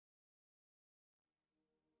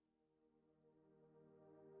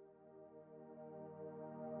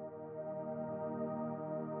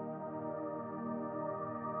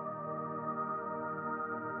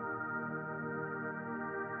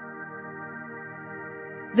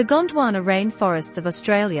The Gondwana Rainforests of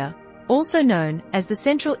Australia, also known as the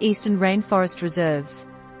Central Eastern Rainforest Reserves,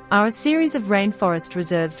 are a series of rainforest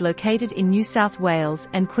reserves located in New South Wales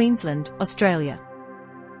and Queensland, Australia.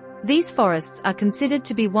 These forests are considered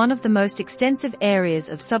to be one of the most extensive areas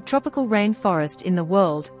of subtropical rainforest in the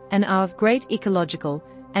world and are of great ecological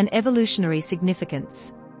and evolutionary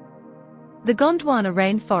significance. The Gondwana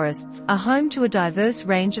Rainforests are home to a diverse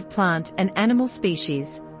range of plant and animal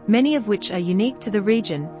species, many of which are unique to the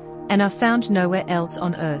region and are found nowhere else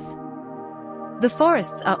on Earth. The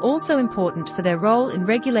forests are also important for their role in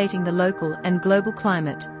regulating the local and global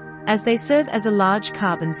climate, as they serve as a large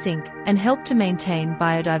carbon sink and help to maintain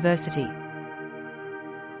biodiversity.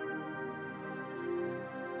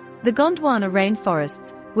 The Gondwana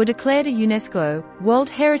Rainforests were declared a UNESCO World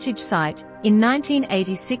Heritage Site in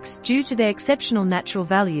 1986 due to their exceptional natural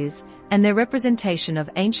values and their representation of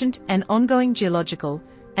ancient and ongoing geological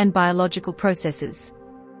and biological processes.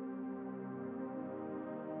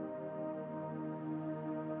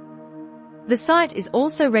 The site is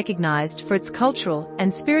also recognized for its cultural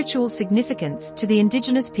and spiritual significance to the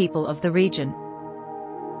indigenous people of the region.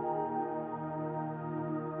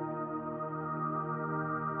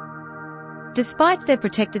 Despite their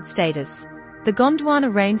protected status, the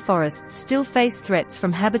Gondwana Rainforests still face threats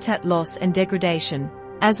from habitat loss and degradation,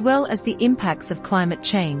 as well as the impacts of climate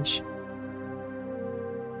change.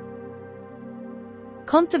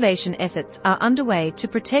 Conservation efforts are underway to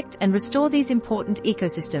protect and restore these important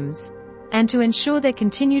ecosystems, and to ensure their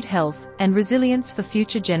continued health and resilience for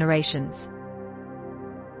future generations.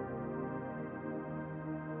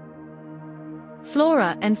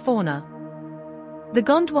 Flora and fauna. The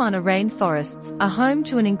Gondwana Rainforests are home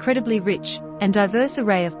to an incredibly rich and diverse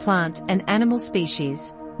array of plant and animal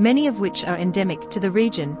species, many of which are endemic to the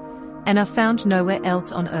region and are found nowhere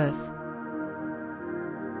else on Earth.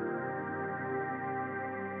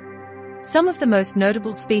 Some of the most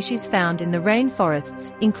notable species found in the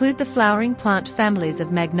rainforests include the flowering plant families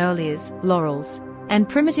of magnolias, laurels, and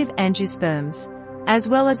primitive angiosperms, as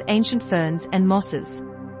well as ancient ferns and mosses.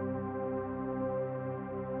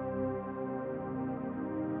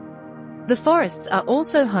 The forests are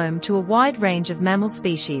also home to a wide range of mammal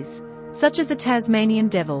species, such as the Tasmanian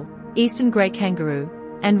devil, eastern grey kangaroo,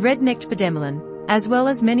 and red-necked pademelon, as well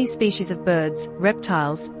as many species of birds,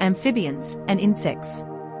 reptiles, amphibians, and insects.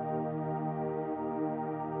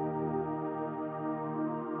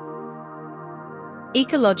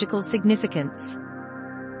 Ecological significance.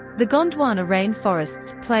 The Gondwana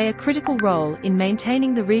Rainforests play a critical role in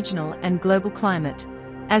maintaining the regional and global climate,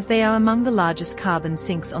 as they are among the largest carbon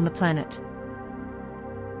sinks on the planet.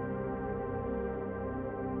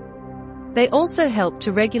 They also help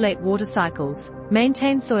to regulate water cycles,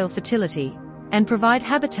 maintain soil fertility, and provide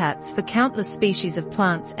habitats for countless species of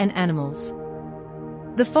plants and animals.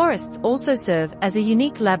 The forests also serve as a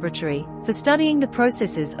unique laboratory for studying the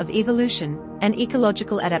processes of evolution and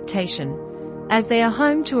ecological adaptation, as they are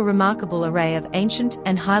home to a remarkable array of ancient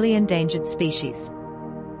and highly endangered species.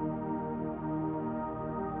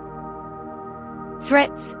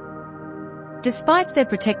 Threats. Despite their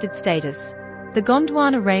protected status, the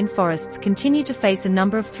Gondwana Rainforests continue to face a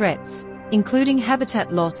number of threats, including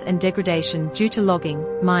habitat loss and degradation due to logging,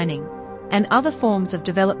 mining, and other forms of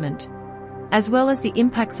development, as well as the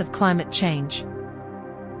impacts of climate change.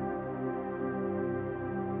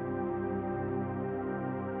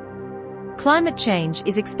 Climate change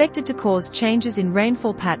is expected to cause changes in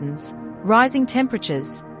rainfall patterns, rising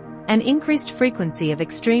temperatures, and increased frequency of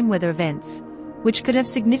extreme weather events, which could have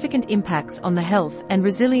significant impacts on the health and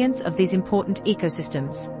resilience of these important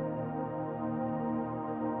ecosystems.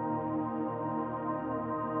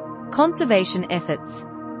 Conservation efforts.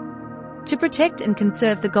 To protect and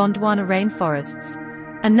conserve the Gondwana Rainforests,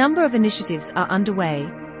 a number of initiatives are underway,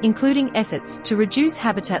 including efforts to reduce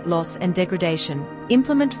habitat loss and degradation,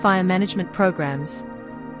 implement fire management programs,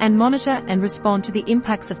 and monitor and respond to the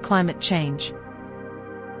impacts of climate change.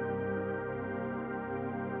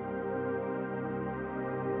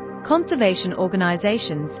 Conservation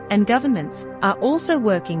organizations and governments are also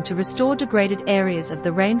working to restore degraded areas of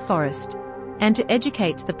the rainforest and to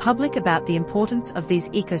educate the public about the importance of these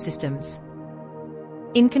ecosystems.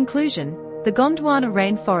 In conclusion, the Gondwana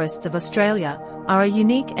Rainforests of Australia are a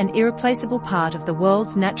unique and irreplaceable part of the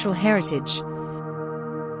world's natural heritage,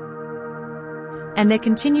 and their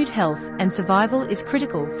continued health and survival is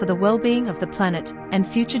critical for the well-being of the planet and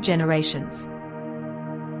future generations.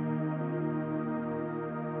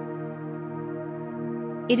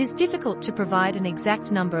 It is difficult to provide an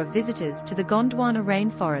exact number of visitors to the Gondwana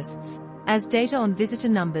Rainforests, as data on visitor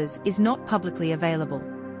numbers is not publicly available.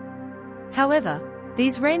 However,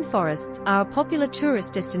 These rainforests are a popular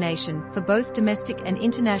tourist destination for both domestic and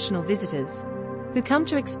international visitors, who come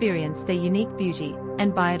to experience their unique beauty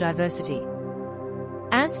and biodiversity.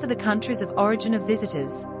 As for the countries of origin of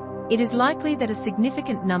visitors, it is likely that a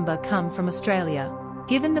significant number come from Australia,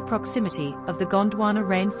 given the proximity of the Gondwana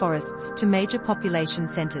Rainforests to major population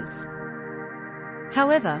centres.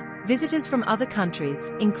 However, visitors from other countries,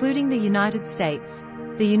 including the United States,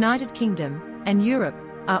 the United Kingdom, and Europe,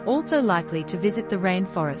 are also likely to visit the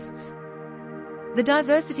rainforests. The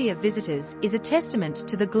diversity of visitors is a testament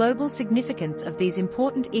to the global significance of these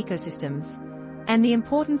important ecosystems and the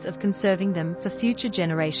importance of conserving them for future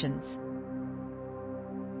generations.